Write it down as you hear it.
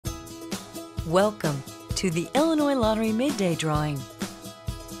Welcome to the Illinois Lottery Midday Drawing.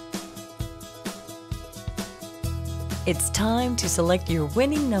 It's time to select your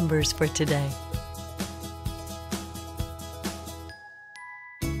winning numbers for today.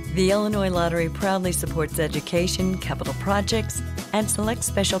 The Illinois Lottery proudly supports education, capital projects, and select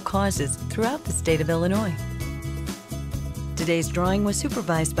special causes throughout the state of Illinois. Today's drawing was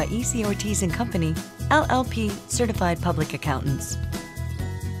supervised by E.C. Ortiz & Company, LLP Certified Public Accountants.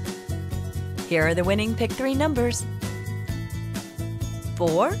 Here are the winning Pick 3 numbers.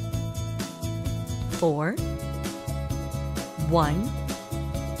 4, 4, 1,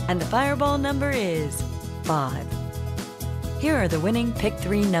 and the fireball number is 5. Here are the winning Pick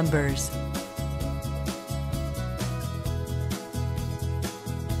 3 numbers.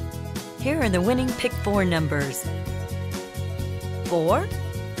 Here are the winning Pick 4 numbers. 4,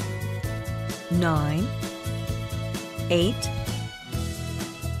 9, 8,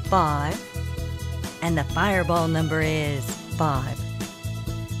 5, and the fireball number is 5.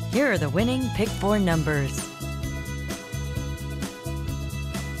 Here are the winning Pick 4 numbers.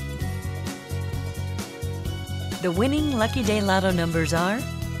 The winning Lucky Day Lotto numbers are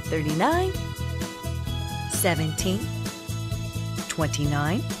 39, 17,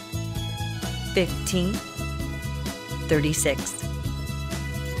 29, 15, 36.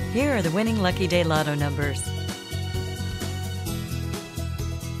 Here are the winning Lucky Day Lotto numbers.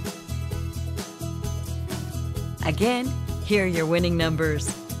 Again, here are your winning numbers.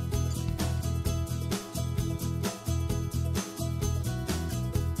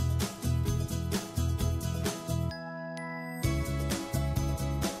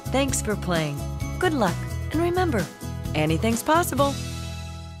 Thanks for playing. Good luck, and remember, anything's possible.